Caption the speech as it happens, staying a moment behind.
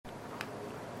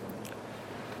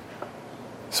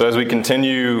So as we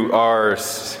continue our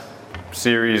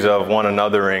series of one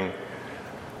anothering,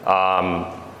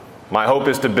 my hope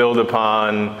is to build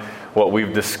upon what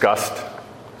we've discussed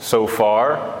so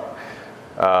far.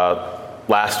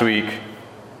 Last week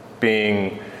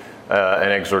being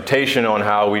an exhortation on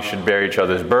how we should bear each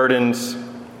other's burdens.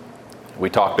 We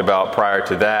talked about prior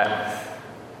to that,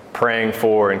 praying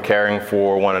for and caring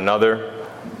for one another.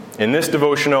 In this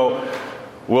devotional,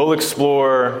 we'll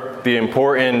explore the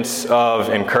importance of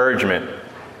encouragement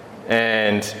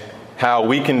and how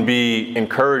we can be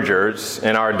encouragers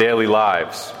in our daily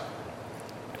lives.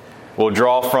 We'll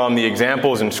draw from the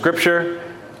examples in Scripture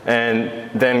and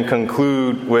then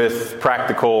conclude with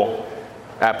practical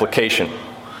application.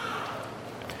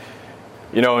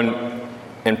 You know,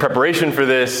 in preparation for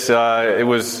this, it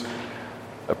was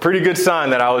a pretty good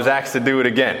sign that I was asked to do it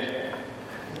again.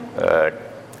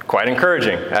 Quite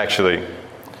encouraging, actually.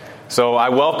 So I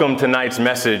welcome tonight's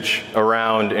message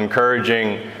around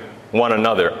encouraging one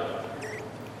another.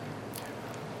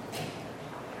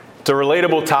 It's a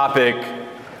relatable topic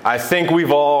I think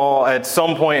we've all at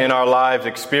some point in our lives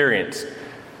experienced,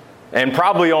 and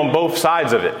probably on both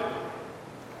sides of it.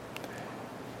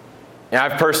 And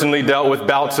I've personally dealt with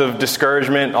bouts of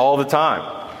discouragement all the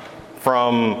time,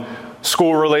 from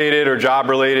school-related or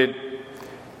job-related.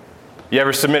 You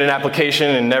ever submit an application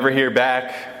and never hear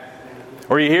back?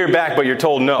 Or you hear back, but you're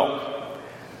told no.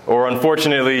 Or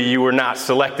unfortunately, you were not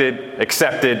selected,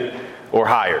 accepted, or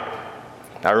hired.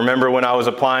 I remember when I was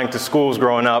applying to schools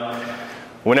growing up,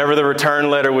 whenever the return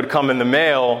letter would come in the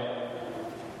mail,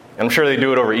 I'm sure they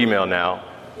do it over email now,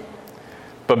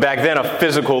 but back then a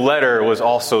physical letter was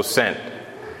also sent.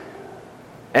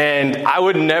 And I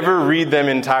would never read them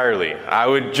entirely. I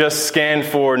would just scan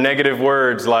for negative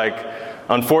words like,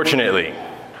 unfortunately,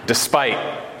 despite,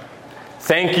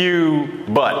 thank you,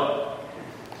 but.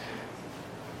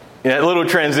 In that little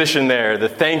transition there, the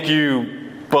thank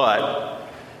you, but,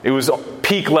 it was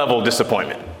peak level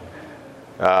disappointment,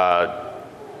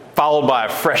 followed by a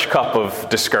fresh cup of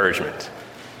discouragement.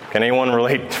 Can anyone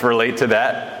relate to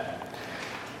that?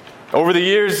 Over the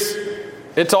years,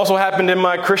 it's also happened in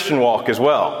my Christian walk as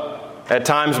well. At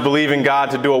times believing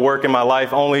God to do a work in my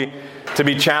life only to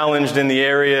be challenged in the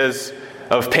areas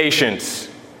of patience,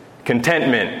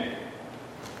 contentment,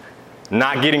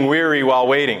 not getting weary while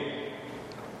waiting.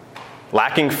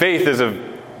 Lacking faith is a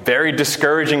very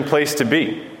discouraging place to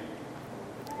be.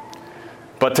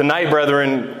 But tonight,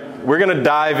 brethren, we're going to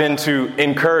dive into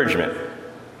encouragement.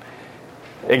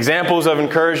 Examples of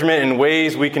encouragement and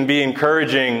ways we can be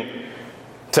encouraging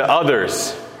to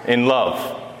others in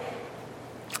love.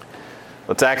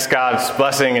 Let's ask God's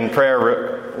blessing and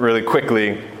prayer really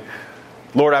quickly.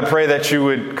 Lord, I pray that you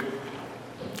would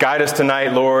guide us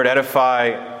tonight, Lord,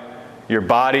 edify your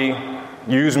body.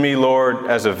 Use me, Lord,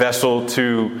 as a vessel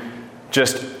to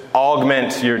just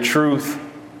augment your truth.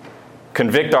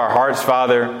 Convict our hearts,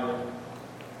 Father,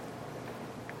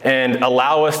 and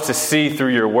allow us to see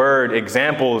through your word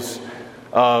examples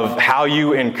of how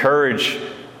you encourage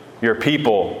your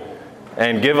people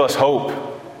and give us hope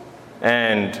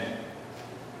and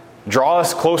draw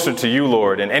us closer to you,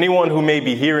 Lord. And anyone who may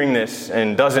be hearing this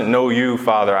and doesn't know you,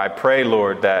 Father, I pray,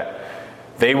 Lord, that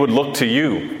they would look to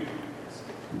you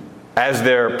as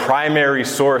their primary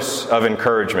source of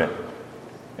encouragement,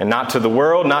 and not to the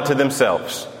world, not to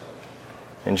themselves.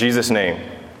 In Jesus' name,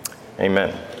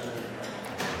 amen.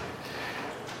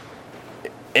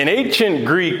 In ancient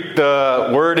Greek,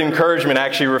 the word encouragement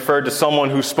actually referred to someone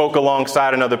who spoke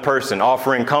alongside another person,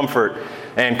 offering comfort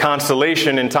and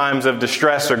consolation in times of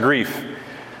distress or grief.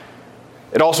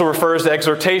 It also refers to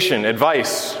exhortation,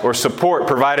 advice, or support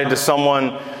provided to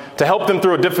someone to help them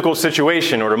through a difficult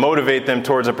situation or to motivate them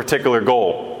towards a particular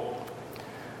goal.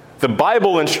 The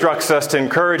Bible instructs us to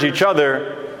encourage each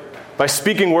other by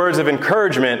speaking words of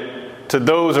encouragement to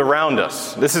those around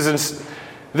us. This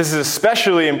is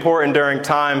especially important during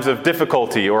times of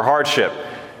difficulty or hardship,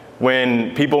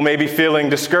 when people may be feeling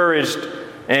discouraged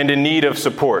and in need of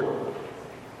support.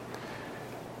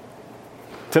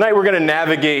 Tonight we're going to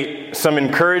navigate some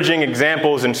encouraging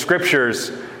examples in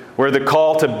Scriptures where the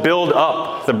call to build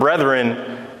up the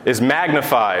brethren is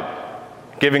magnified,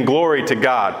 giving glory to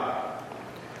God.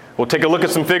 We'll take a look at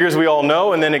some figures we all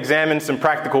know and then examine some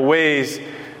practical ways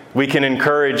we can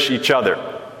encourage each other.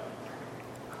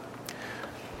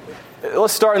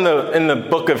 Let's start in the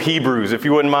book of Hebrews, if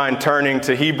you wouldn't mind turning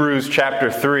to Hebrews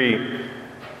chapter 3.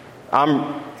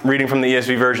 I'm reading from the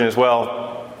ESV version as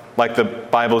well, like the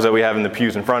Bibles that we have in the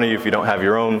pews in front of you if you don't have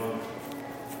your own.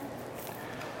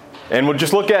 And we'll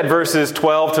just look at verses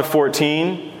 12 to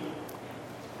 14.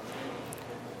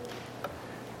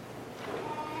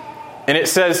 And it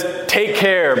says, "Take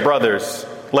care, brothers,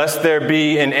 lest there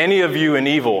be in any of you an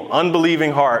evil,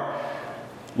 unbelieving heart,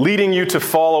 leading you to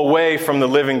fall away from the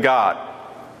living God.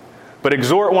 But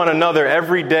exhort one another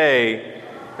every day,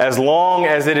 as long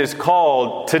as it is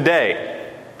called today,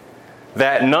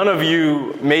 that none of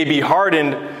you may be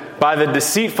hardened by the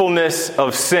deceitfulness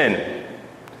of sin.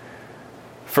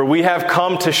 For we have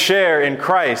come to share in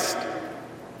Christ,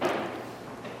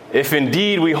 if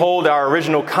indeed we hold our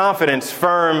original confidence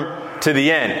firm to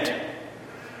the end."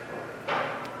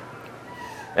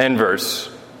 End verse.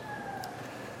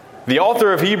 The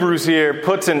author of Hebrews here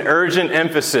puts an urgent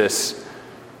emphasis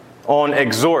on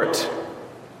exhort.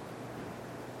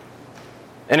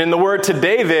 And in the word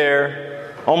 "today"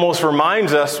 there almost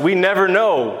reminds us we never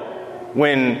know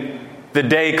when the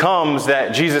day comes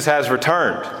that Jesus has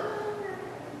returned.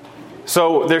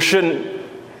 So there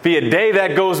shouldn't be a day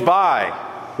that goes by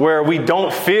where we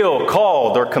don't feel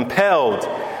called or compelled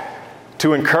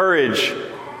to encourage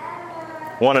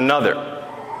one another,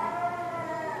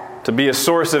 to be a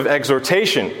source of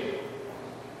exhortation,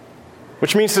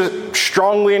 which means to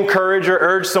strongly encourage or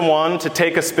urge someone to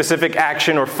take a specific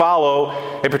action or follow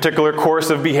a particular course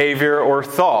of behavior or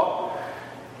thought.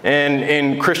 And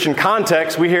in Christian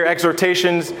context, we hear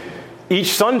exhortations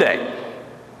each Sunday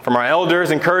from our elders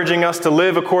encouraging us to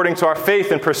live according to our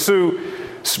faith and pursue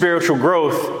spiritual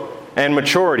growth and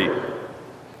maturity.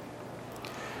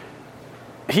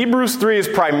 Hebrews 3 is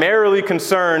primarily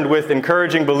concerned with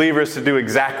encouraging believers to do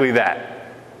exactly that.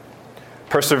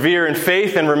 Persevere in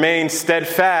faith and remain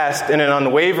steadfast in an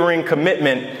unwavering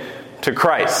commitment to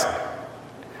Christ.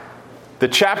 The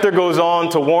chapter goes on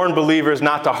to warn believers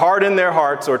not to harden their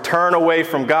hearts or turn away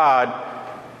from God,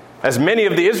 as many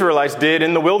of the Israelites did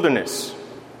in the wilderness.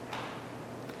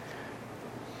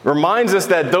 Reminds us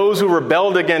that those who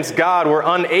rebelled against God were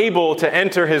unable to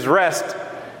enter his rest,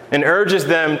 and urges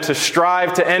them to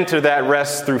strive to enter that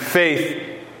rest through faith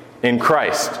in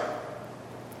Christ.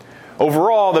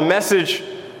 Overall, the message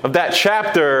of that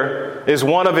chapter is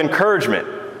one of encouragement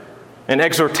and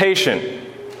exhortation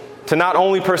to not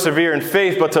only persevere in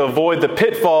faith, but to avoid the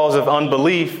pitfalls of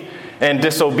unbelief and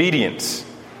disobedience.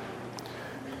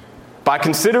 By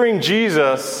considering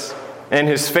Jesus and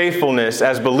his faithfulness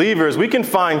as believers, we can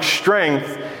find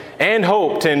strength and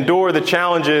hope to endure the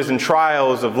challenges and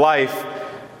trials of life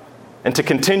and to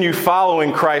continue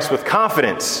following Christ with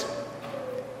confidence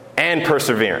and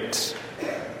perseverance.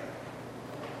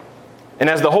 And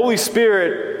as the Holy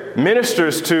Spirit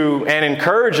ministers to and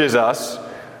encourages us,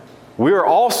 we are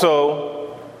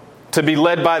also to be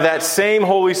led by that same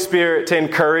Holy Spirit to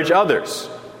encourage others.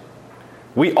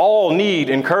 We all need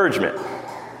encouragement.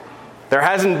 There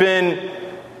hasn't been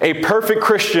a perfect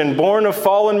Christian born of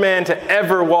fallen man to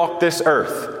ever walk this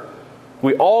earth.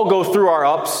 We all go through our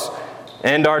ups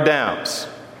and our downs.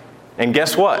 And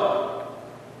guess what?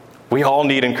 We all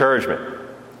need encouragement.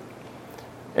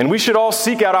 And we should all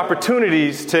seek out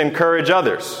opportunities to encourage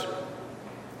others.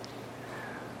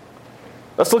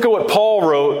 Let's look at what Paul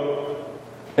wrote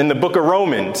in the book of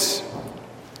Romans.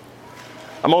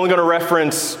 I'm only going to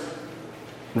reference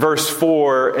verse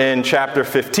 4 in chapter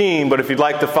 15, but if you'd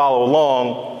like to follow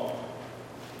along,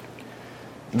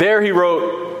 there he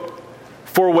wrote,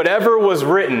 "For whatever was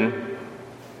written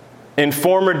in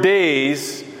former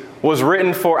days was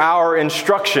written for our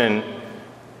instruction,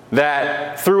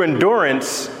 that through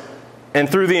endurance and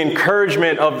through the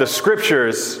encouragement of the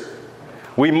Scriptures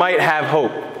we might have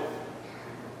hope.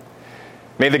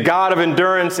 May the God of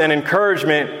endurance and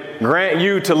encouragement grant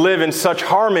you to live in such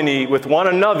harmony with one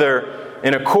another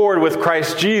in accord with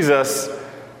Christ Jesus,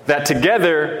 that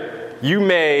together you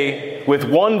may with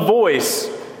one voice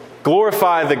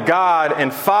glorify the God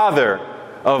and Father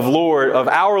of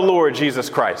our Lord Jesus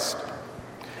Christ.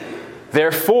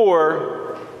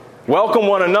 Therefore, welcome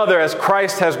one another as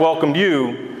Christ has welcomed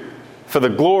you, for the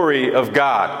glory of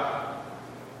God."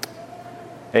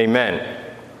 Amen.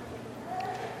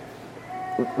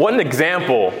 What an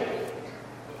example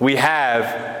we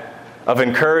have of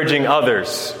encouraging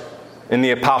others in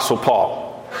the Apostle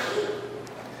Paul.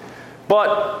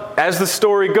 But as the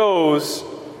story goes,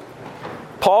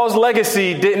 Paul's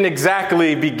legacy didn't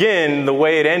exactly begin the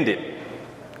way it ended.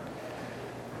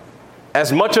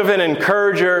 As much of an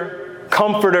encourager,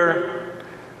 comforter,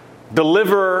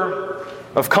 deliverer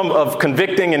of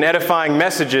convicting and edifying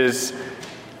messages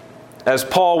as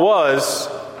Paul was,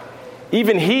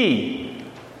 even he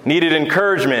needed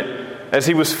encouragement as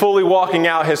he was fully walking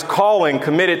out his calling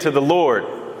committed to the Lord,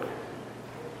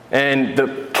 and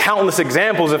the countless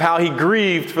examples of how he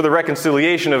grieved for the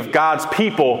reconciliation of God's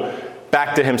people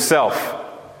back to himself.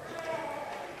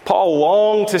 Paul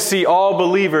longed to see all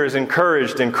believers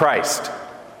encouraged in Christ.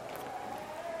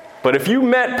 But if you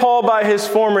met Paul by his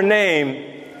former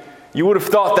name, you would have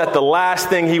thought that the last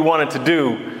thing he wanted to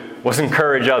do was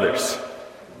encourage others.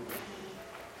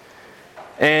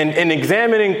 And in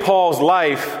examining Paul's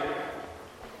life,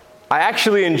 I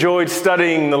actually enjoyed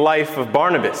studying the life of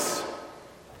Barnabas.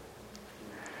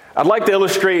 I'd like to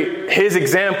illustrate his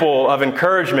example of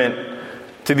encouragement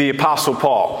to the Apostle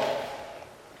Paul.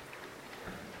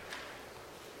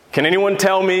 Can anyone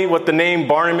tell me what the name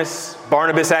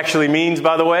Barnabas actually means,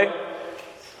 by the way?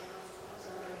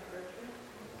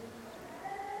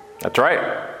 That's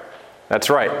right. That's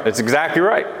right. That's exactly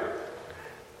right.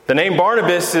 The name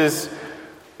Barnabas is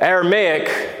Aramaic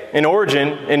in origin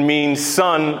and means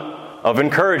son of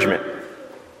encouragement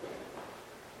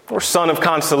or son of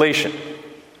consolation.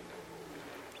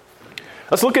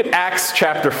 Let's look at Acts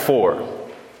chapter 4.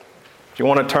 If you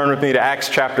want to turn with me to Acts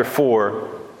chapter 4,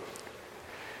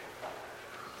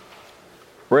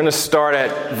 we're going to start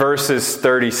at verses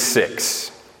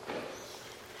 36.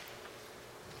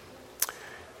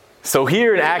 So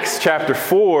here in Acts chapter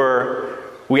 4,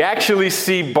 we actually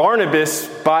see Barnabas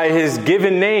by his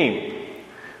given name,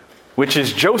 which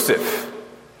is Joseph.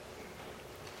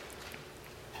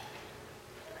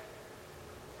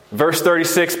 Verse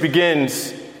 36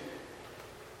 begins,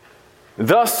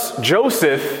 "Thus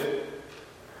Joseph,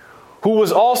 who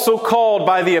was also called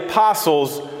by the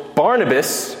apostles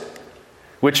Barnabas,"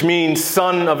 which means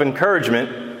son of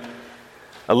encouragement,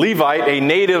 "a Levite, a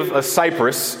native of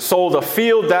Cyprus, sold a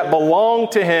field that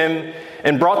belonged to him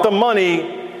and brought the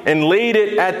money and laid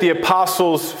it at the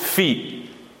apostles' feet."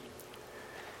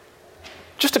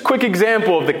 Just a quick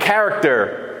example of the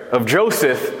character of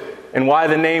Joseph and why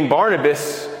the name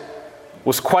Barnabas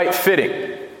was quite fitting.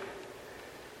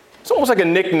 It's almost like a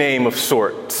nickname of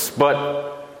sorts,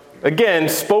 but again,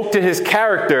 spoke to his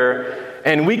character,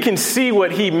 and we can see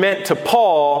what he meant to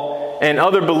Paul and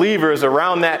other believers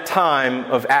around that time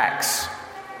of Acts.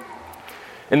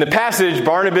 In the passage,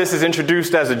 Barnabas is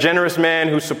introduced as a generous man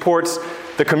who supports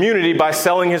the community by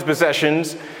selling his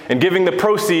possessions and giving the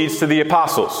proceeds to the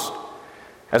apostles.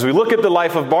 As we look at the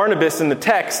life of Barnabas in the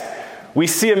text, we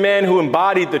see a man who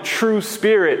embodied the true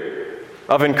spirit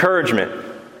of encouragement.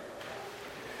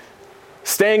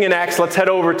 Staying in Acts, let's head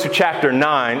over to chapter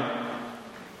 9.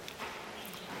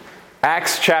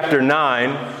 Acts chapter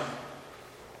 9.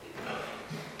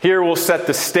 Here we'll set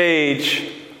the stage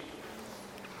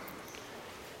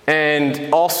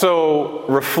and also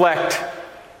reflect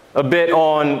a bit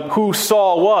on who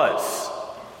Saul was.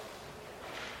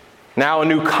 Now a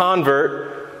new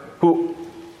convert who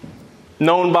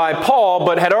known by Paul,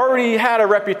 but had already had a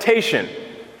reputation.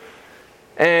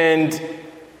 And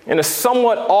in a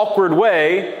somewhat awkward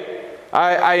way,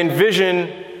 I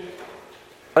envision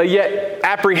a yet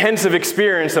apprehensive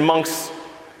experience amongst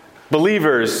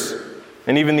believers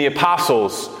and even the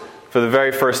apostles for the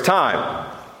very first time.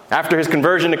 After his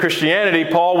conversion to Christianity,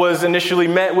 Paul was initially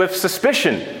met with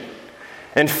suspicion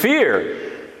and fear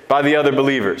by the other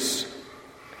believers.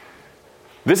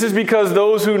 This is because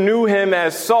those who knew him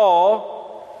as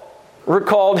Saul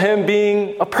recalled him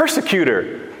being a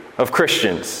persecutor of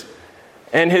Christians,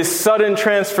 and his sudden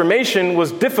transformation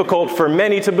was difficult for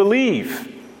many to believe.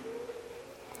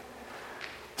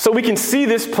 So we can see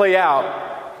this play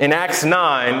out in Acts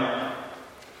 9.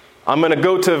 I'm going to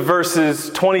go to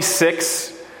verses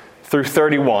 26 through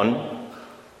 31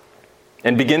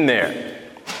 and begin there.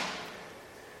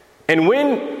 "And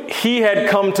when he had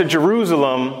come to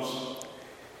Jerusalem,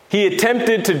 he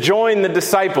attempted to join the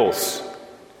disciples,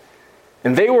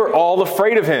 and they were all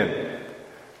afraid of him,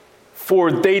 for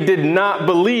they did not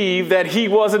believe that he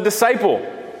was a disciple.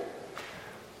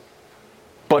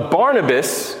 But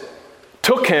Barnabas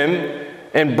took him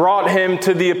and brought him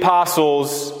to the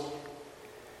apostles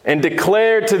and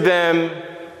declared to them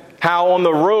how on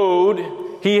the road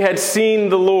he had seen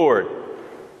the Lord,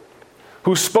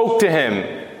 who spoke to him,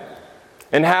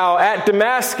 and how at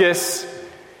Damascus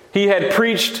he had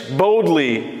preached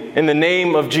boldly in the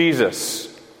name of Jesus.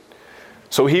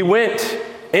 So he went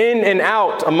in and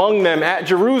out among them at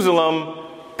Jerusalem,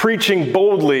 preaching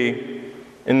boldly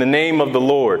in the name of the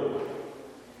Lord.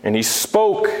 And he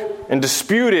spoke and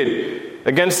disputed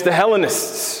against the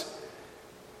Hellenists,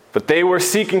 but they were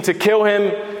seeking to kill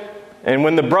him. And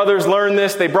when the brothers learned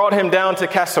this, they brought him down to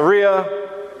Caesarea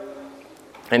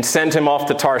and sent him off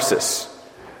to Tarsus.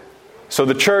 So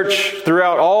the church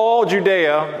throughout all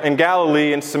Judea and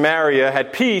Galilee and Samaria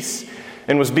had peace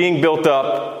and was being built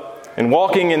up, and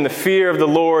walking in the fear of the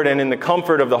Lord and in the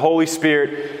comfort of the Holy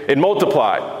Spirit, it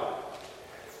multiplied."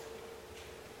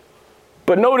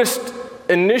 But notice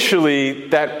initially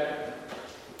that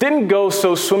didn't go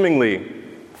so swimmingly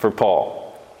for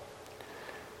Paul.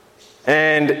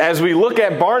 And as we look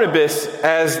at Barnabas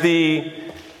as the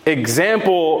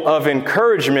example of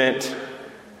encouragement,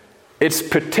 it's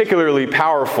particularly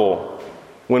powerful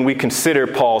when we consider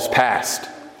Paul's past.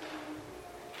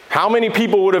 How many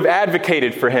people would have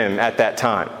advocated for him at that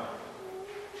time?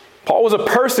 Paul was a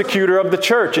persecutor of the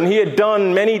church, and he had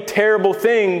done many terrible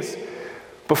things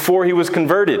before he was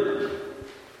converted.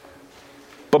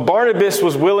 But Barnabas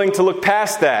was willing to look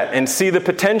past that and see the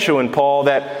potential in Paul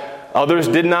that others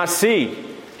did not see.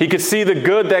 He could see the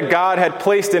good that God had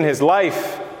placed in his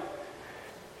life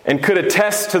and could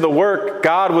attest to the work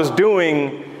God was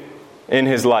doing in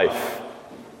his life.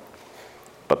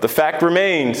 But the fact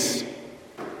remains,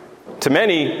 to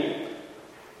many,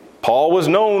 Paul was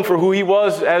known for who he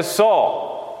was as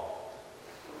Saul.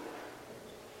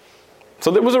 So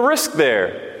there was a risk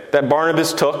there that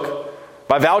Barnabas took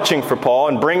by vouching for Paul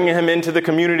and bringing him into the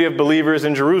community of believers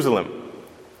in Jerusalem.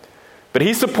 But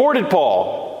he supported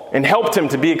Paul and helped him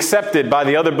to be accepted by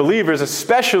the other believers,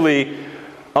 especially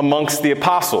amongst the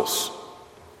apostles.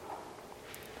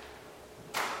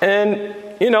 And,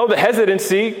 the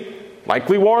hesitancy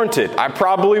likely warranted. I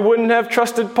probably wouldn't have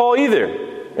trusted Paul either,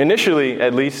 initially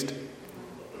at least.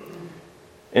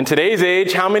 In today's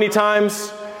age, how many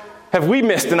times have we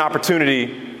missed an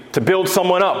opportunity to build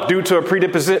someone up due to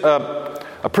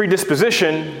a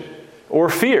predisposition or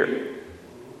fear?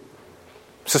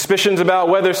 Suspicions about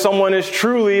whether someone is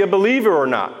truly a believer or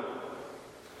not.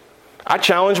 I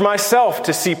challenge myself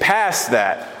to see past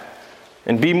that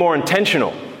and be more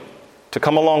intentional, to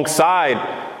come alongside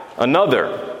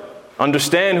another,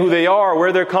 understand who they are,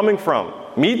 where they're coming from,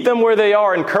 meet them where they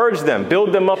are, encourage them,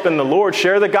 build them up in the Lord,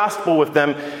 share the gospel with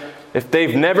them if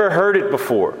they've never heard it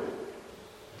before.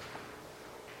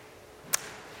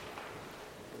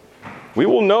 We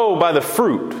will know by the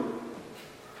fruit,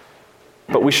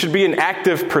 but we should be an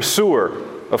active pursuer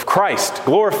of Christ,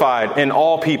 glorified in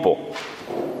all people.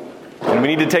 And we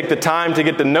need to take the time to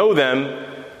get to know them,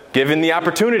 given the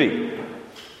opportunity.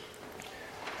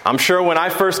 I'm sure when I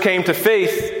first came to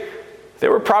faith,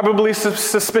 there were probably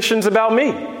suspicions about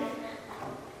me.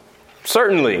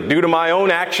 Certainly, due to my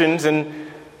own actions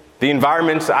and the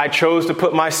environments I chose to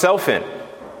put myself in.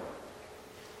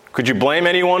 Could you blame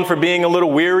anyone for being a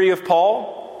little weary of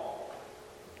Paul?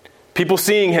 People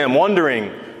seeing him,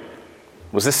 wondering,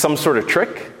 was this some sort of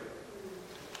trick?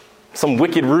 Some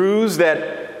wicked ruse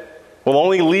that will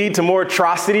only lead to more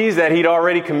atrocities that he'd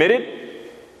already committed?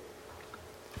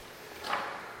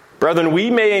 Brethren, we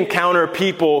may encounter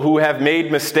people who have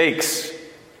made mistakes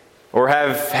or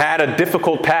have had a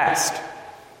difficult past.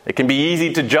 It can be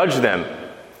easy to judge them,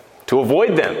 to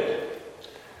avoid them.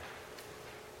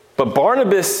 But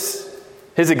Barnabas,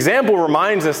 his example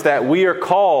reminds us that we are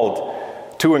called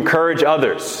to encourage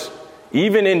others,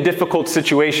 even in difficult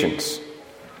situations.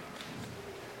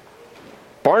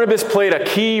 Barnabas played a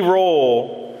key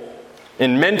role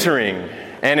in mentoring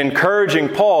and encouraging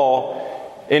Paul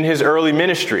in his early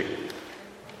ministry.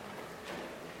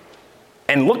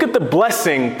 And look at the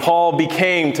blessing Paul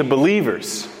became to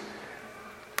believers,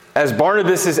 as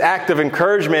Barnabas' act of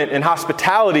encouragement and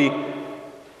hospitality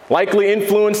likely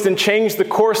influenced and changed the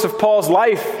course of Paul's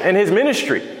life and his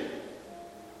ministry.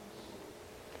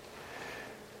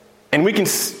 And we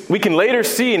can later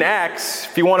see in Acts,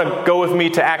 if you want to go with me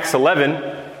to Acts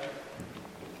 11.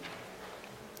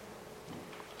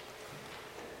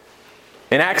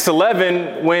 In Acts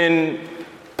 11, when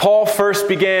Paul first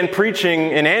began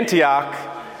preaching in Antioch,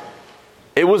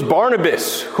 it was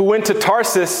Barnabas who went to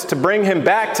Tarsus to bring him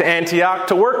back to Antioch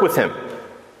to work with him.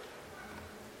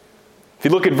 If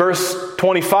you look at verse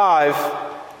 25,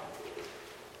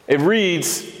 it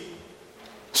reads,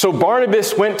 "So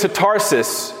Barnabas went to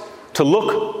Tarsus to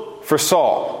look for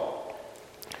Saul.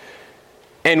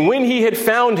 And when he had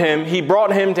found him, he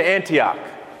brought him to Antioch.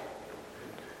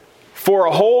 For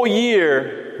a whole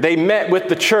year they met with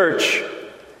the church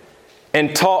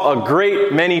and taught a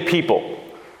great many people.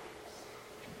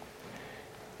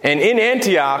 And in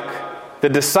Antioch, the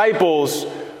disciples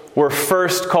were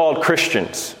first called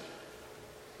Christians."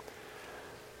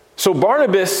 So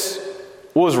Barnabas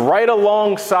was right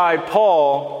alongside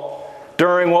Paul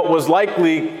during what was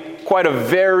likely quite a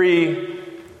very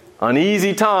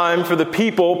uneasy time for the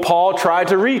people Paul tried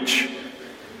to reach.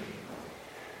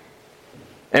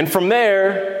 And from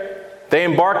there, they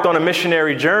embarked on a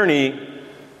missionary journey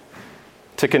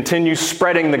to continue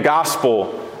spreading the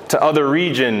gospel to other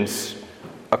regions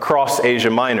across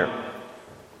Asia Minor.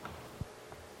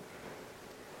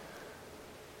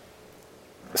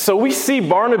 So we see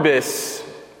Barnabas,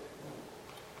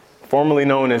 formerly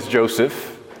known as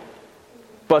Joseph,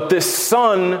 but this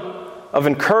son of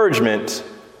encouragement,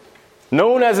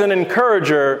 known as an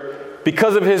encourager,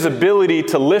 because of his ability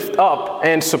to lift up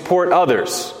and support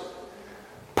others,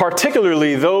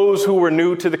 particularly those who were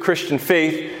new to the Christian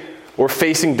faith or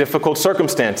facing difficult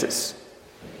circumstances.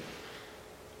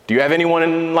 Do you have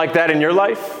anyone like that in your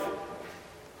life?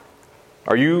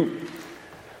 Are you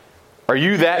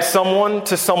that someone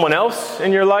to someone else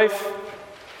in your life?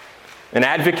 An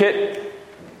advocate?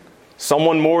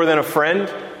 Someone more than a friend?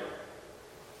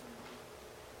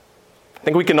 I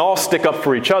think we can all stick up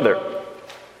for each other.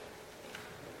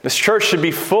 This church should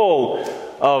be full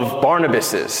of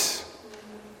Barnabases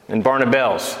and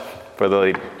Barnabels for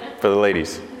the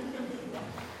ladies.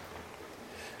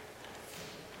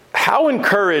 How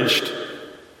encouraged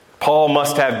Paul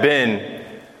must have been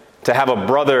to have a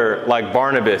brother like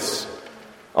Barnabas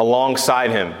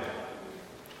alongside him,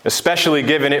 especially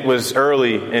given it was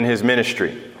early in his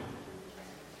ministry.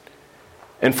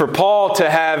 And for Paul to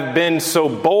have been so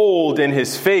bold in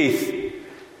his faith,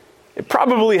 it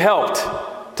probably helped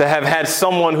to have had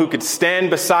someone who could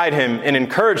stand beside him in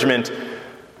encouragement,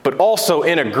 but also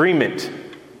in agreement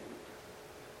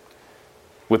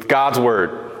with God's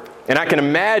word. And I can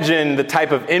imagine the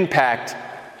type of impact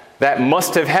that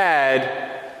must have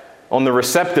had on the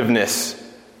receptiveness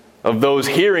of those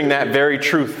hearing that very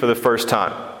truth for the first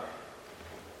time.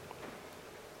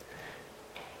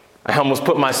 I almost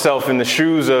put myself in the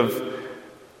shoes of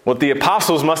what the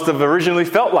apostles must have originally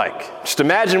felt like. Just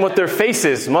imagine what their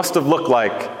faces must have looked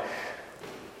like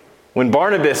when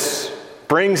Barnabas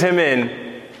brings him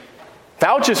in,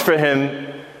 vouches for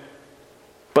him,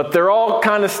 but they're all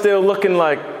kind of still looking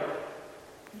like,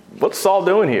 what's Saul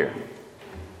doing here?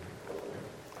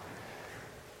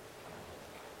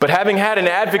 But having had an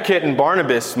advocate in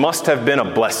Barnabas must have been a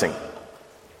blessing.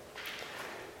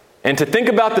 And to think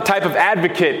about the type of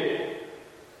advocate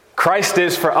Christ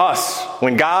is for us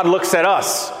when God looks at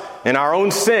us in our own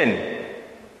sin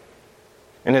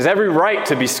and has every right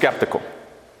to be skeptical.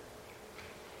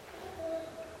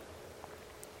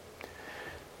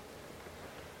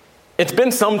 It's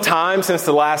been some time since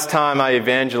the last time I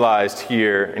evangelized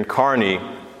here in Kearney,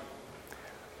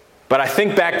 but I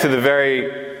think back to the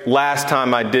very last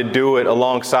time I did do it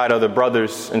alongside other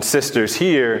brothers and sisters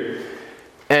here,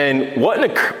 and what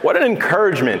an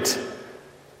encouragement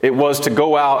it was to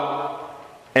go out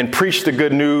and preach the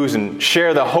good news and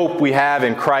share the hope we have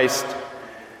in Christ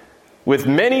with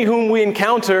many whom we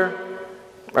encounter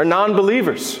are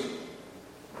non-believers.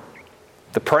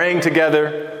 The praying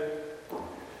together,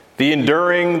 the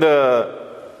enduring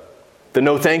the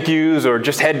no thank yous or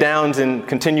just head downs and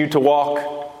continue to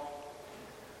walk,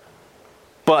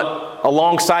 but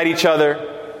alongside each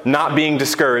other, not being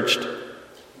discouraged.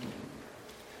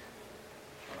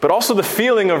 But also the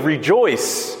feeling of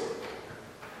rejoice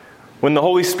when the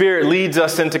Holy Spirit leads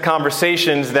us into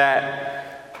conversations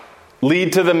that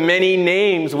lead to the many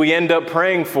names we end up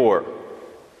praying for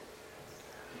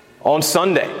on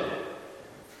Sunday.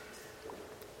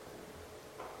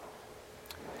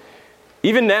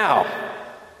 Even now,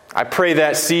 I pray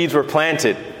that seeds were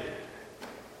planted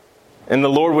and the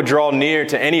Lord would draw near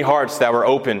to any hearts that were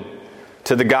open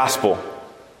to the gospel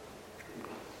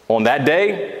on that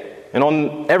day and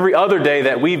on every other day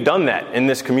that we've done that in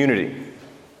this community.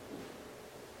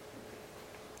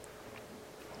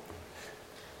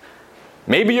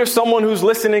 Maybe you're someone who's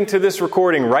listening to this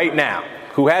recording right now,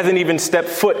 who hasn't even stepped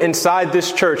foot inside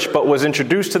this church, but was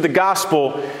introduced to the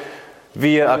gospel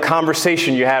via a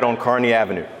conversation you had on Kearney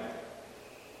Avenue.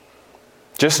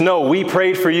 Just know we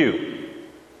prayed for you.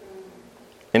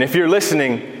 And if you're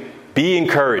listening, be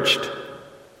encouraged.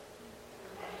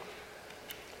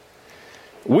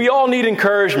 We all need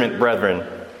encouragement, brethren,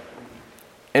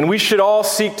 and we should all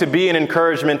seek to be an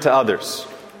encouragement to others,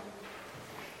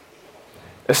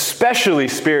 especially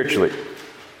spiritually.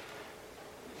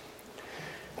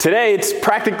 Today, it's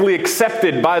practically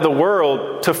accepted by the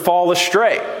world to fall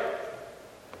astray.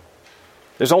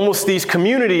 There's almost these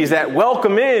communities that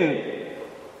welcome in,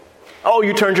 oh,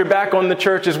 you turned your back on the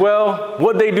church as well?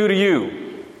 What'd they do to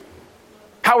you?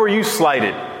 How were you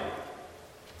slighted?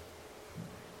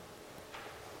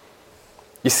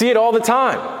 You see it all the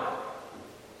time.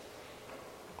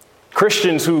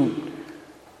 Christians who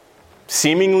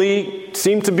seemingly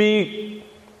seem to be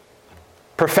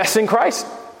professing Christ,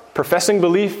 professing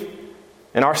belief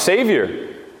in our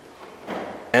Savior,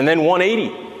 and then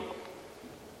 180.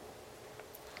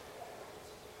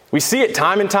 We see it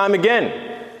time and time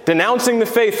again. Denouncing the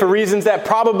faith for reasons that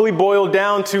probably boil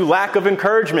down to lack of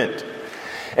encouragement.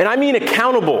 And I mean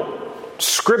accountable,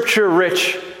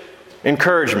 scripture-rich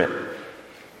encouragement.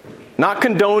 Not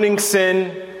condoning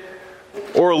sin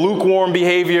or a lukewarm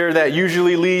behavior that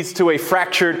usually leads to a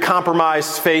fractured,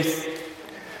 compromised faith.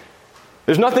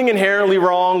 There's nothing inherently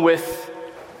wrong with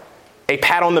a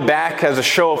pat on the back as a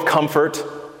show of comfort.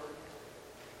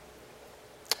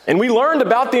 And we learned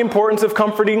about the importance of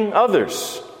comforting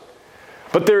others.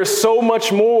 But there is so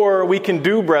much more we can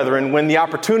do, brethren, when the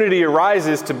opportunity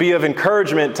arises to be of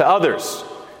encouragement to others.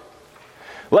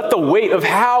 Let the weight of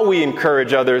how we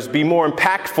encourage others be more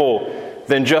impactful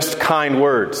than just kind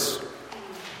words.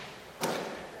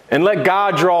 And let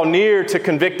God draw near to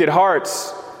convicted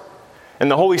hearts,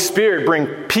 and the Holy Spirit bring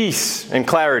peace and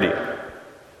clarity.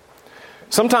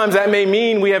 Sometimes that may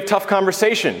mean we have tough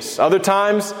conversations. Other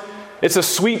times, it's a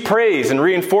sweet praise and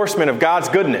reinforcement of God's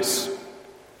goodness.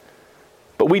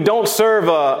 But we don't serve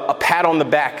a pat on the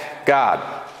back God.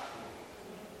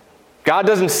 God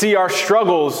doesn't see our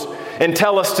struggles and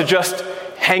tell us to just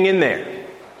hang in there.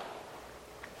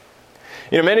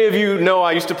 Many of you know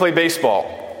I used to play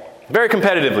baseball. Very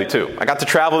competitively, too. I got to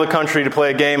travel the country to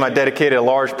play a game I dedicated a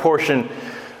large portion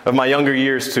of my younger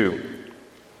years to.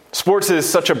 Sports is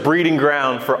such a breeding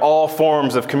ground for all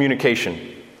forms of communication,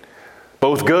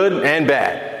 both good and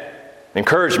bad.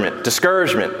 Encouragement,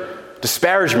 discouragement,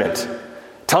 disparagement,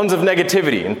 tons of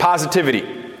negativity and positivity.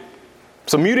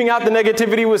 So muting out the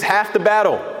negativity was half the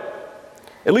battle,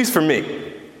 at least for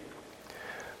me.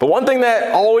 But one thing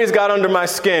that always got under my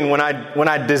skin when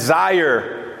I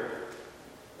desire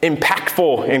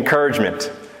impactful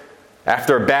encouragement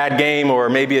after a bad game or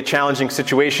maybe a challenging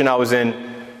situation I was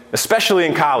in, especially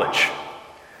in college,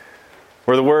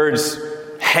 were the words,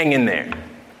 hang in there.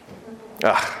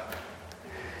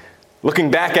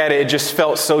 Looking back at it, it just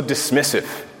felt so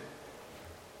dismissive.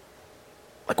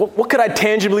 Like, what could I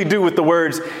tangibly do with the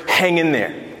words, hang in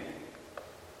there?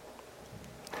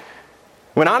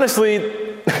 When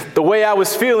honestly, the way I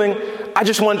was feeling, I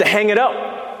just wanted to hang it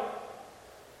up.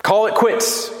 Call it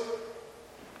quits.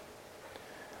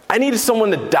 I needed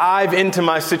someone to dive into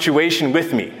my situation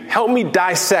with me. Help me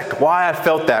dissect why I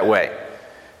felt that way.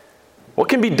 What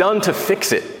can be done to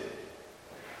fix it?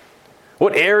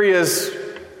 What areas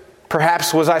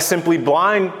perhaps was I simply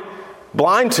blind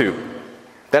to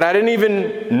that I didn't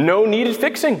even know needed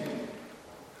fixing?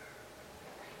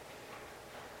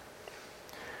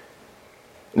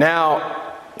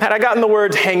 Now, had I gotten the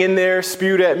words hang in there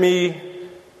spewed at me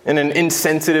in an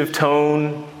insensitive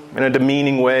tone, in a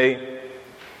demeaning way?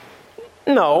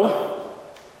 No,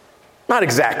 not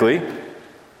exactly.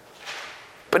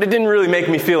 But it didn't really make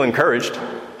me feel encouraged.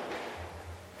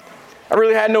 I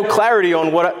really had no clarity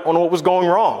on what was going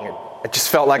wrong. It just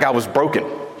felt like I was broken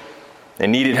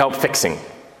and needed help fixing.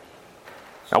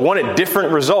 I wanted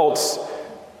different results,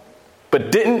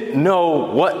 but didn't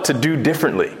know what to do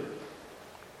differently.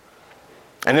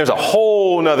 And there's a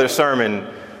whole nother sermon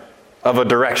of a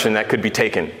direction that could be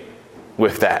taken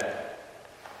with that.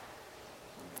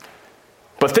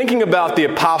 But thinking about the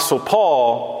Apostle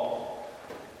Paul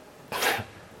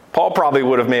probably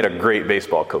would have made a great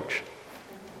baseball coach.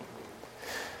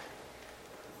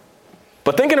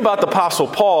 But thinking about the Apostle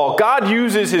Paul, God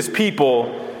uses his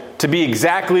people to be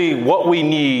exactly what we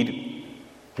need,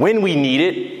 when we need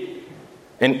it,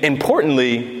 and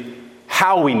importantly,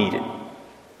 how we need it.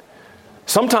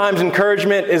 Sometimes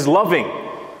encouragement is loving,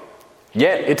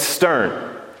 yet it's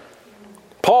stern.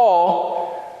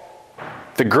 Paul,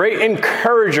 the great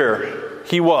encourager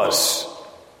he was,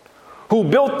 who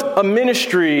built a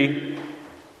ministry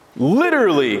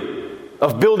literally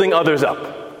of building others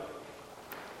up,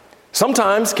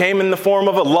 sometimes came in the form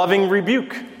of a loving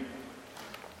rebuke.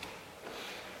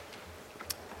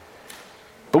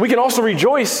 But we can also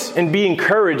rejoice and be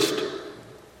encouraged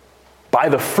by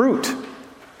the fruit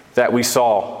that we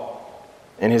saw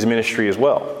in his ministry as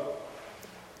well.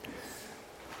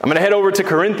 I'm going to head over to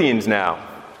Corinthians now.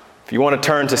 If you want to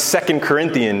turn to 2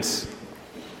 Corinthians,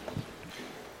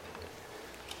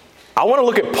 I want to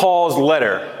look at Paul's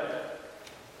letter.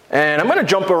 And I'm going to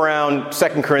jump around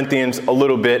 2 Corinthians a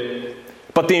little bit.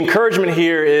 But the encouragement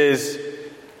here is,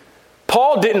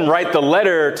 Paul didn't write the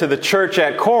letter to the church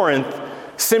at Corinth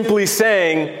simply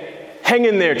saying, hang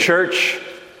in there, church.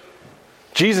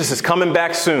 Jesus is coming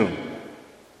back soon.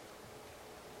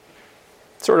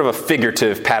 Sort of a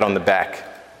figurative pat on the back.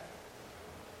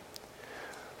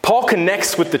 Paul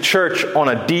connects with the church on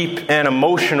a deep and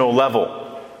emotional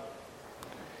level.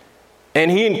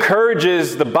 And he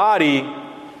encourages the body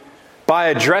by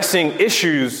addressing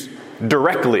issues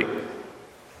directly.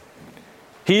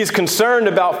 He is concerned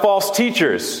about false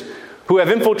teachers who have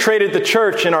infiltrated the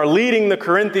church and are leading the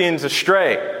Corinthians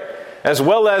astray, as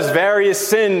well as various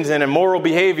sins and immoral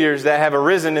behaviors that have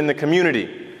arisen in the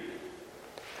community.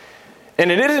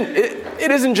 And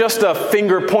it isn't just a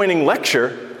finger-pointing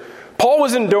lecture. Paul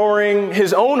was enduring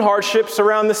his own hardships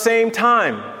around the same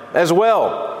time as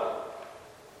well.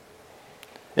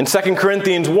 In 2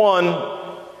 Corinthians 1,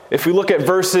 if we look at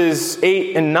verses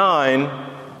 8 and 9,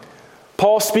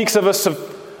 Paul speaks of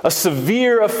a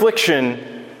severe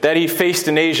affliction that he faced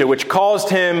in Asia, which caused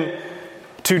him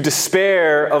to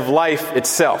despair of life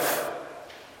itself.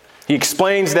 He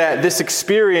explains that this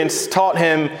experience taught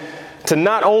him to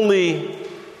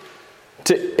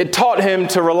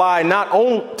rely not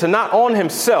on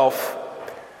himself,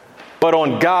 but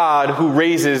on God who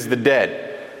raises the dead.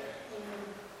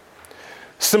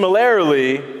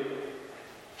 Similarly,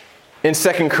 in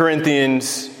 2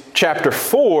 Corinthians chapter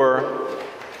 4,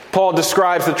 Paul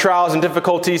describes the trials and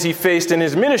difficulties he faced in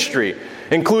his ministry,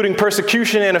 including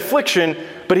persecution and affliction,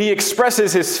 but he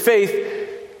expresses his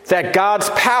faith that God's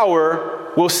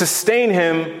power will sustain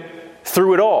him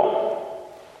through it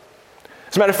all.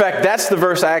 As a matter of fact, that's the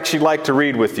verse I actually like to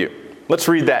read with you. Let's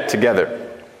read that together.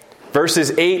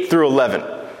 Verses 8 through 11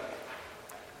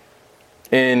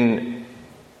 in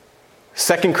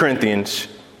 2 Corinthians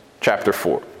chapter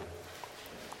 4.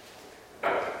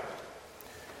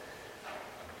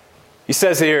 He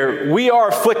says here, "We are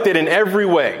afflicted in every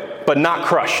way, but not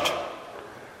crushed.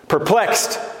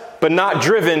 Perplexed, but not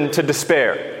driven to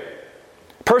despair.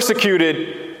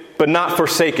 Persecuted, but not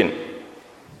forsaken.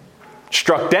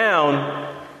 Struck down,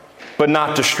 but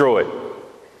not destroyed.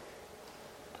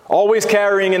 Always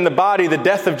carrying in the body the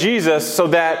death of Jesus, so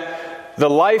that the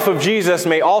life of Jesus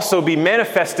may also be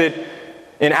manifested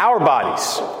in our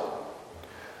bodies."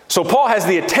 So Paul has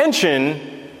the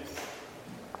attention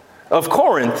of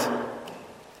Corinth.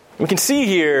 We can see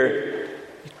here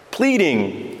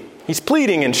he's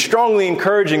pleading and strongly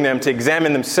encouraging them to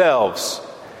examine themselves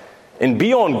and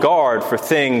be on guard for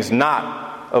things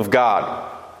not of God.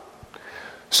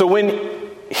 So when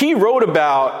he wrote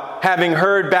about having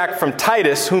heard back from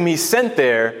Titus, whom he sent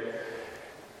there,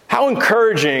 how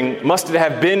encouraging must it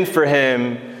have been for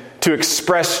him to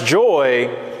express joy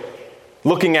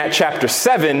looking at chapter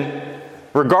 7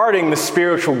 regarding the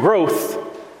spiritual growth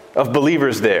of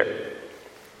believers there.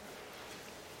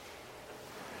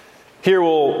 Here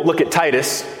we'll look at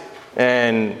Titus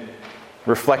and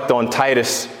reflect on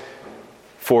Titus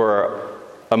for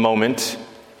a moment.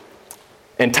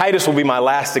 And Titus will be my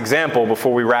last example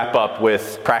before we wrap up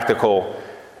with practical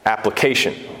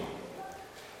application.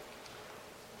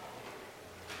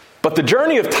 But the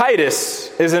journey of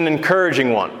Titus is an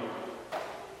encouraging one.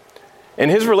 And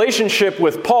his relationship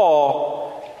with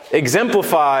Paul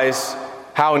exemplifies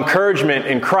how encouragement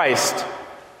in Christ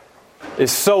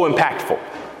is so impactful.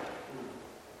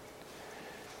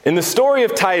 In the story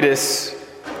of Titus,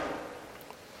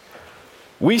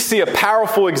 we see a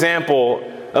powerful example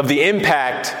of the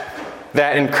impact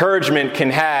that encouragement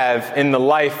can have in the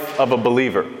life of a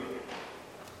believer.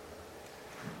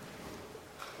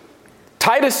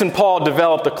 Titus and Paul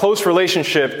developed a close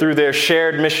relationship through their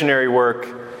shared missionary work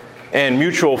and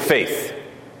mutual faith.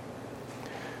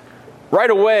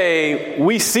 Right away,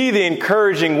 we see the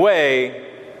encouraging way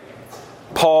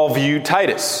Paul viewed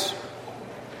Titus.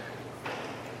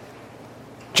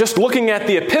 Just looking at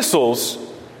the epistles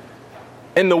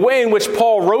and the way in which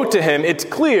Paul wrote to him, it's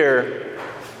clear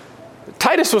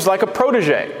Titus was like a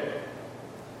protege,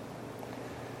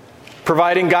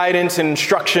 providing guidance and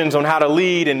instructions on how to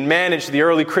lead and manage the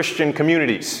early Christian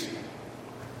communities.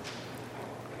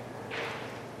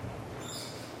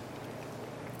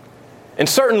 And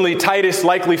certainly Titus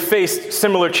likely faced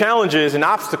similar challenges and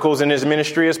obstacles in his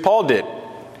ministry as Paul did.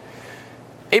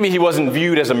 Maybe he wasn't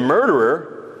viewed as a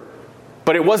murderer,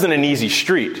 but it wasn't an easy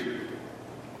street.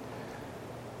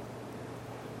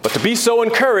 But to be so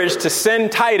encouraged to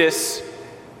send Titus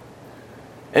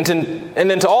and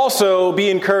then to also be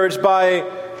encouraged by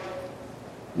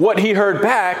what he heard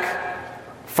back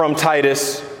from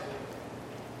Titus,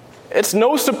 it's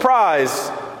no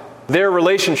surprise their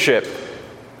relationship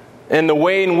and the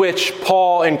way in which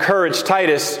Paul encouraged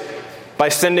Titus by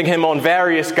sending him on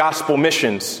various gospel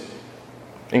missions,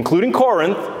 including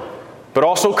Corinth, but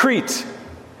also Crete.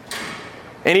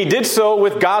 And he did so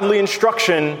with godly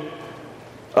instruction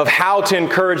of how to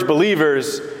encourage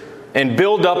believers and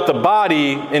build up the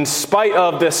body in spite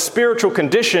of the spiritual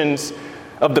conditions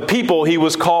of the people he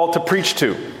was called to preach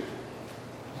to.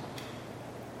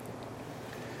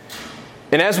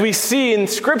 And as we see in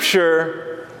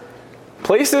Scripture,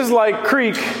 places like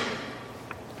Crete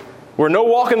were no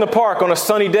walk in the park on a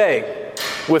sunny day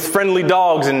with friendly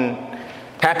dogs and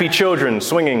happy children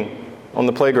swinging on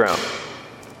the playground.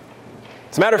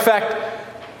 As a matter of fact,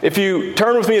 if you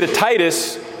turn with me to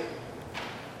Titus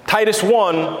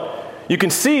 1, you can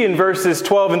see in verses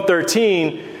 12 and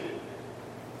 13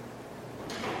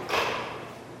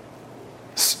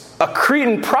 a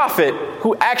Cretan prophet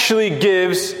who actually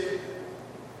gives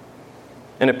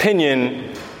and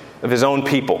opinion of his own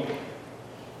people.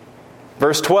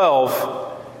 Verse 12,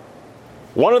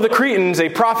 one of the Cretans, a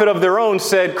prophet of their own,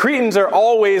 said, "Cretans are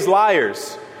always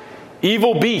liars,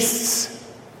 evil beasts,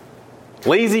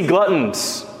 lazy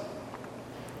gluttons.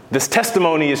 This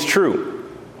testimony is true."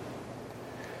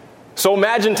 So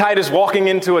imagine Titus walking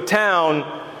into a town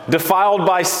defiled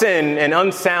by sin and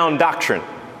unsound doctrine.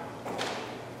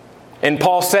 And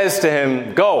Paul says to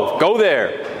him, go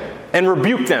there and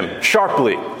rebuke them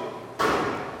sharply.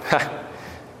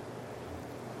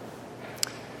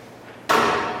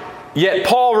 Yet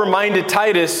Paul reminded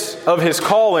Titus of his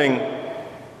calling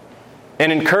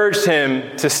and encouraged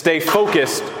him to stay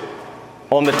focused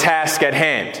on the task at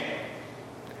hand,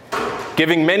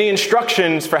 giving many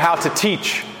instructions for how to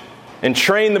teach and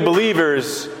train the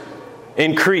believers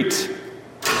in Crete.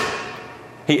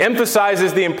 He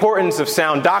emphasizes the importance of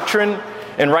sound doctrine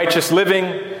and righteous living,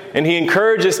 and he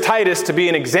encourages Titus to be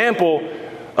an example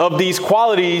of these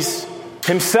qualities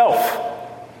himself.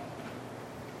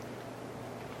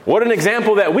 What an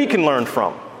example that we can learn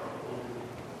from,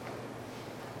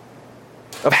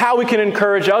 of how we can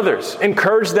encourage others,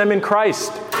 encourage them in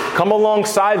Christ, come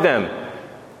alongside them.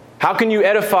 How can you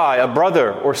edify a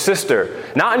brother or sister,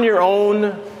 not in your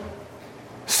own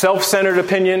self-centered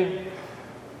opinion,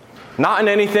 not in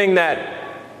anything that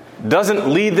doesn't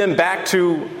lead them back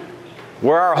to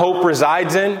where our hope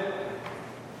resides in?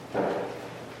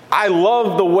 I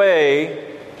love the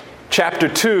way chapter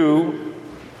 2,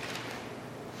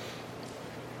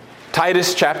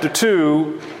 Titus chapter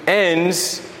 2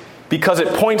 ends, because it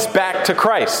points back to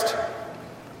Christ.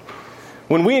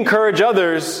 When we encourage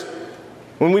others,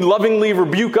 when we lovingly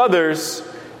rebuke others,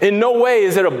 in no way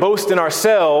is it a boast in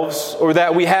ourselves or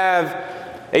that we have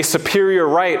a superior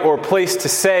right or place to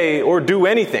say or do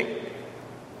anything.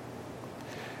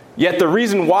 Yet the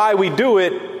reason why we do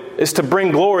it is to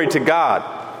bring glory to God.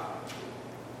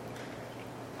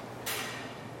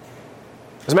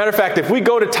 As a matter of fact, if we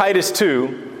go to Titus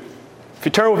 2, if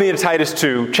you turn with me to Titus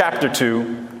 2, chapter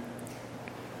 2,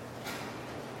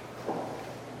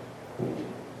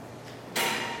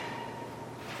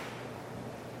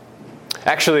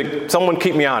 actually, someone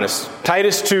keep me honest.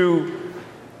 Titus 2,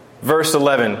 verse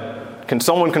 11. Can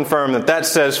someone confirm that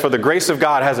says, "For the grace of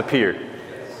God has appeared"?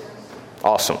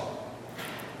 Awesome.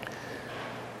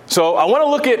 So I want to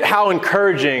look at how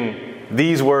encouraging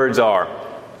these words are.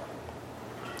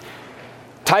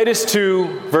 Titus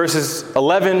 2, verses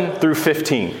 11 through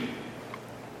 15.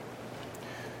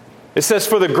 It says,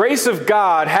 "For the grace of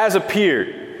God has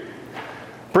appeared,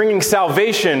 bringing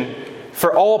salvation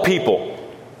for all people,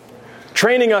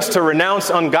 training us to renounce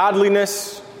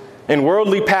ungodliness and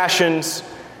worldly passions,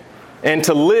 and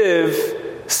to live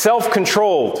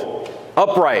self-controlled,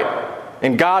 upright,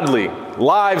 and godly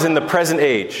lives in the present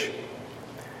age,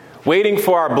 waiting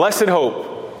for our blessed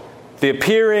hope, the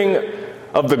appearing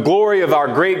of the glory of our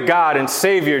great God and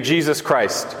Savior, Jesus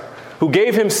Christ, who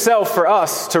gave himself for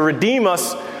us to redeem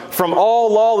us from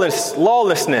all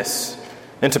lawlessness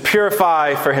and to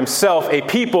purify for himself a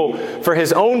people for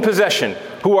his own possession,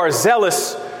 who are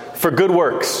zealous for good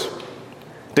works.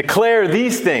 Declare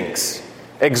these things,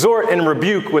 exhort and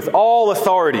rebuke with all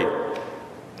authority.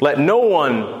 Let no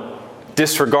one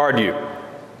disregard you."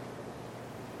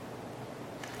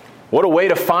 What a way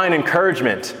to find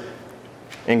encouragement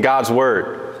in God's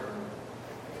Word.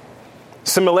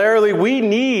 Similarly, we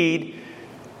need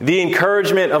the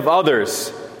encouragement of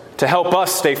others to help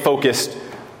us stay focused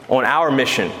on our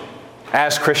mission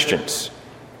as Christians.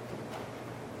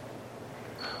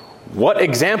 What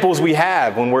examples we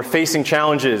have when we're facing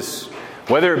challenges,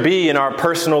 whether it be in our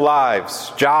personal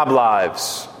lives, job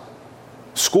lives,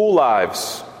 school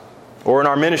lives, or in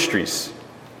our ministries.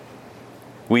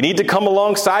 We need to come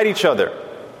alongside each other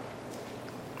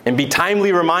and be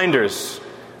timely reminders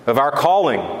of our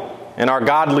calling and our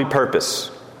godly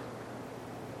purpose.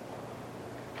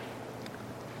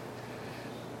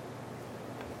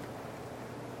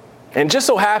 And just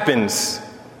so happens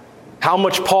how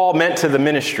much Paul meant to the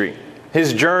ministry,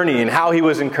 his journey, and how he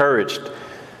was encouraged,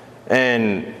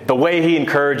 and the way he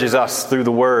encourages us through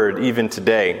the Word even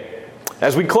today.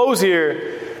 As we close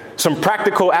here, some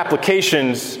practical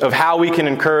applications of how we can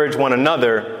encourage one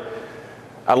another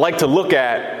I'd like to look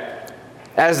at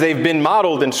as they've been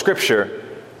modeled in Scripture,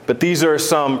 but these are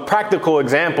some practical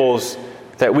examples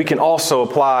that we can also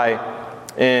apply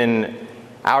in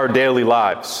our daily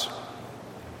lives.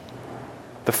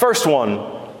 The first one,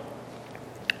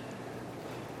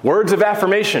 words of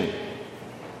affirmation.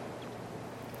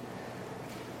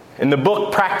 In the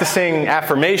book Practicing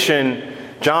Affirmation,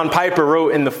 John Piper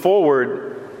wrote in the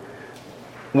foreword,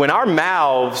 "When our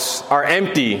mouths are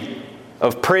empty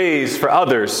of praise for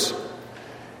others,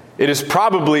 it is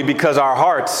probably because our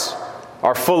hearts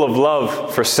are full of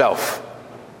love for self.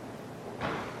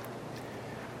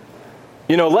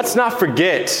 Let's not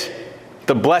forget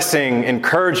the blessing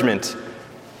encouragement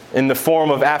in the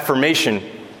form of affirmation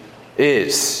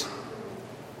is.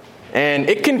 And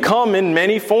it can come in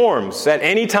many forms, at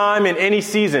any time, in any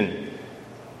season.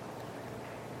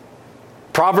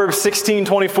 Proverbs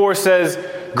 16:24 says,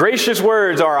 "Gracious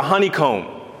words are a honeycomb,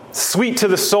 sweet to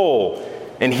the soul,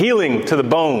 and healing to the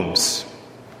bones."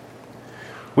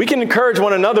 We can encourage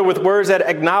one another with words that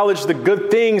acknowledge the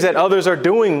good things that others are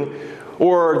doing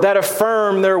or that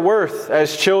affirm their worth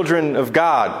as children of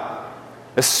God,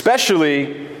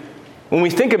 especially when we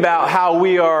think about how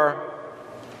we are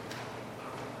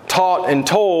taught and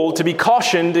told to be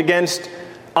cautioned against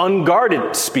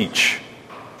unguarded speech.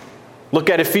 Look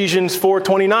at Ephesians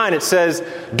 4:29. It says,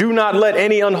 "Do not let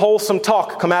any unwholesome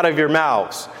talk come out of your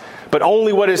mouths, but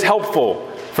only what is helpful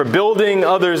for building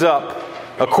others up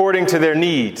according to their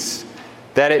needs,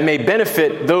 that it may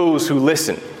benefit those who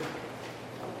listen."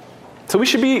 So we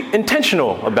should be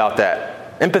intentional about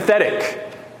that, empathetic,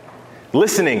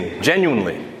 listening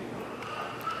genuinely.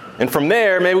 And from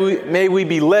there, may we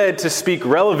be led to speak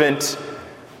relevant,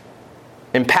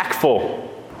 impactful,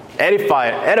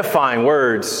 edifying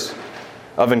words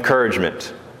of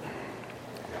encouragement.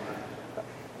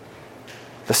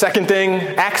 The second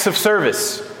thing, acts of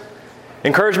service.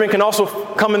 Encouragement can also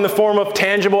come in the form of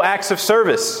tangible acts of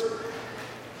service.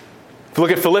 If you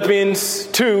look at Philippians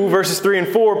 2, verses 3 and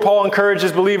 4, Paul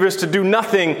encourages believers to do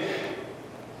nothing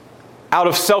out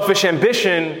of selfish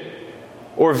ambition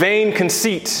or vain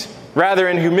conceit. Rather,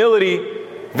 in humility,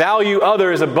 value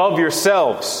others above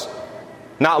yourselves,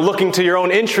 not looking to your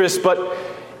own interests, but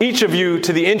each of you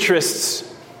to the interests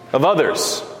of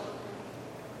others.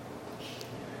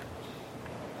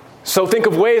 So think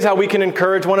of ways how we can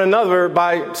encourage one another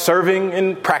by serving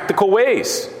in practical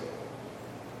ways.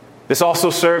 This also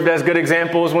served as good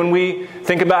examples when we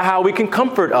think about how we can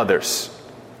comfort others,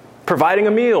 providing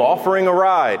a meal, offering a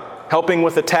ride, helping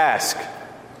with a task,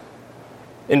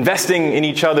 investing in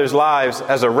each other's lives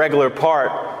as a regular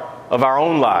part of our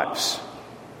own lives.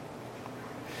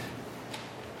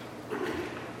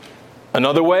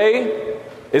 Another way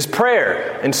is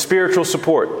prayer and spiritual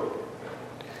support.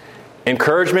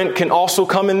 Encouragement can also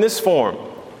come in this form,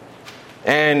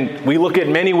 and we look at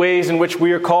many ways in which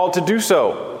we are called to do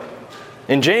so.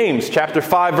 In James chapter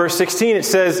 5, verse 16, it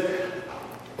says,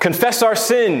 "Confess our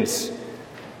sins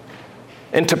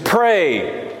and to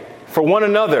pray for one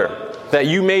another that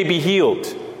you may be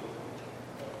healed."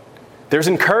 There's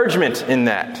encouragement in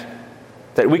that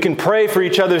we can pray for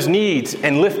each other's needs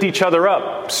and lift each other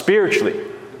up spiritually.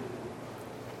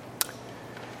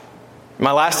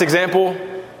 My last example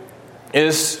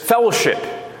is fellowship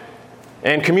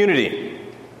and community.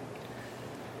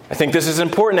 I think this is an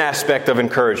important aspect of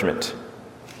encouragement.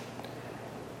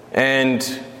 And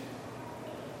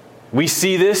we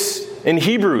see this in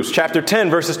Hebrews chapter 10,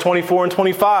 verses 24 and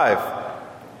 25,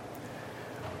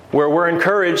 where we're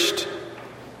encouraged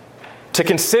to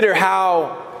consider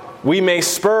how we may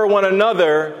spur one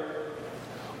another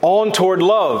on toward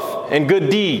love and good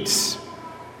deeds,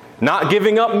 not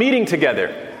giving up meeting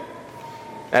together,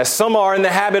 as some are in the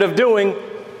habit of doing,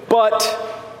 but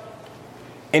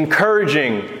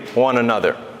encouraging one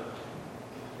another.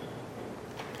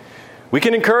 We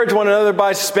can encourage one another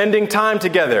by spending time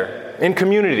together in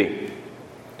community,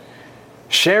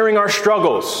 sharing our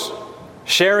struggles,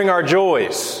 sharing our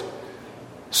joys,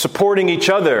 supporting each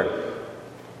other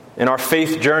in our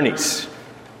faith journeys.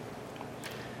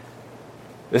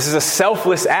 This is a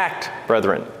selfless act,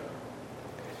 brethren.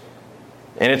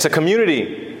 And it's a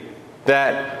community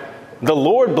that the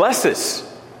Lord blesses.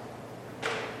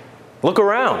 Look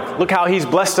around. Look how He's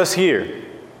blessed us here.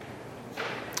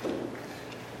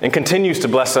 And continues to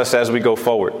bless us as we go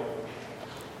forward.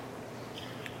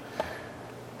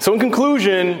 So in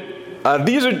conclusion,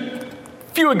 these are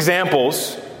a few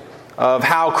examples of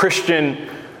how Christian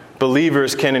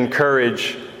believers can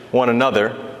encourage one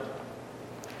another.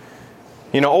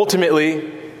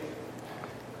 Ultimately,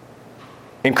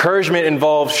 encouragement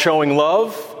involves showing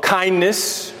love,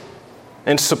 kindness,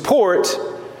 and support,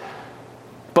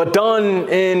 but done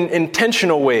in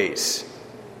intentional ways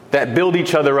that build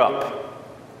each other up.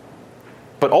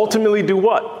 But ultimately do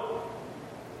what?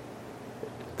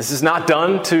 This is not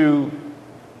done to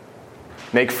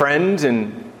make friends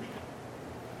and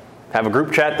have a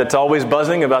group chat that's always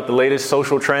buzzing about the latest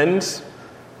social trends.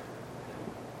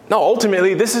 No,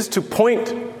 ultimately, this is to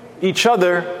point each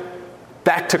other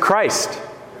back to Christ.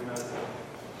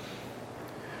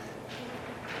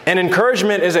 And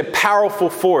encouragement is a powerful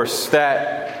force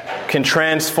that can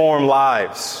transform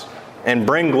lives and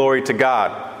bring glory to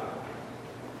God.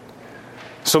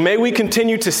 So may we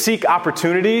continue to seek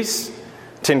opportunities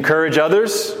to encourage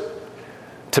others,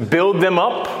 to build them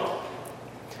up,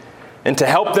 and to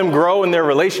help them grow in their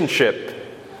relationship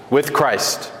with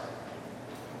Christ.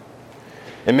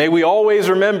 And may we always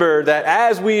remember that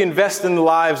as we invest in the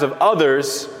lives of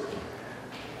others,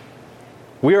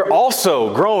 we are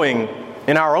also growing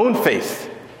in our own faith.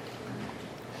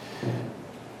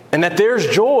 And that there's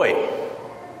joy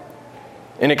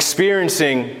in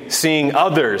experiencing seeing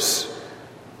others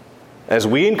as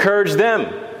we encourage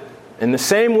them in the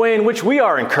same way in which we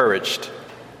are encouraged,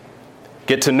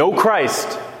 get to know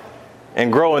Christ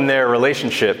and grow in their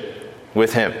relationship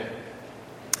with Him.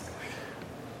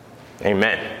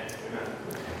 Amen.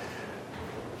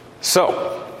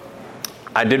 So,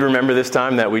 I did remember this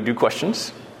time that we do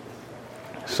questions.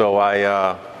 So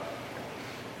I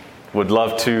would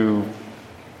love to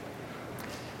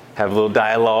have a little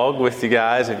dialogue with you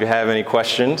guys if you have any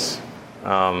questions.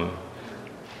 I'll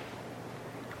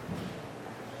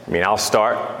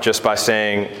start just by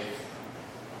saying,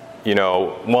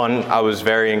 one, I was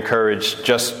very encouraged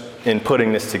just in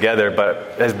putting this together,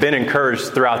 but has been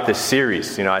encouraged throughout this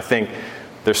series. I think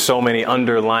there's so many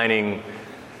underlining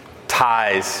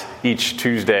ties each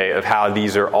Tuesday of how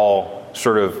these are all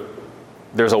sort of,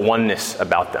 there's a oneness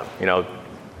about them.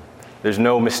 There's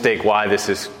no mistake why this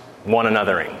is one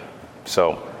anothering.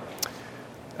 So,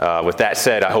 with that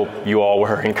said, I hope you all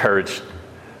were encouraged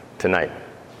tonight.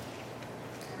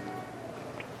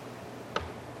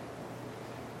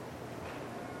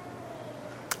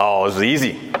 Oh, it was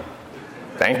easy.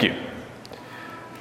 Thank you.